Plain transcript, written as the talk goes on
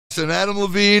And Adam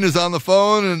Levine is on the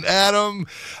phone. And Adam,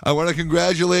 I want to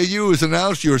congratulate you. As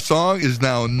announced, your song is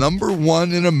now --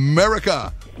 in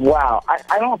America. Wow,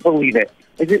 I don't believe it.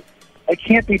 It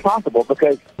can't be possible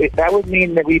because that would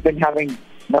mean that we've been having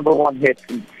 #1 hits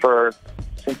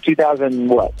since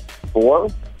 2004?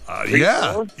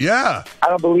 Yeah. I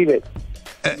don't believe it.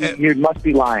 You must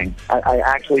be lying. I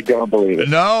actually don't believe it.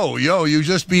 No, you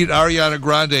just beat Ariana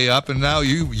Grande up, and now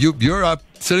you're up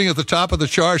sitting at the top of the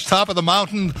charts, top of the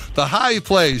mountain, the high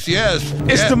place. Yes,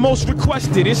 it's the most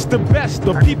requested. It's the best.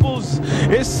 The people's.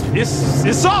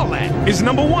 It's all that. It's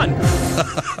 #1.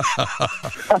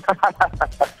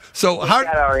 So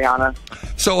Ariana.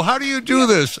 So how do you do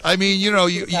this? I mean, you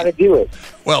got to do it.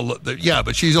 Well, yeah,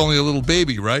 but she's only a little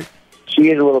baby, right? She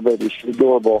is a little baby. She's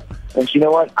adorable. And you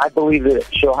know what? I believe that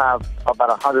she'll have about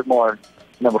 100 more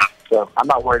numbers. So I'm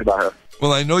not worried about her.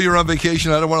 Well, I know you're on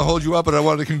vacation. I don't want to hold you up, but I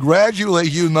want to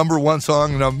congratulate you. #1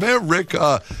 song in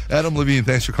America. Adam Levine,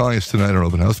 thanks for calling us tonight on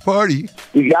Open House Party.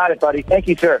 You got it, buddy. Thank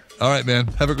you, sir. All right, man.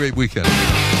 Have a great weekend.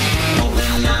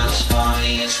 Open House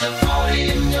Party is the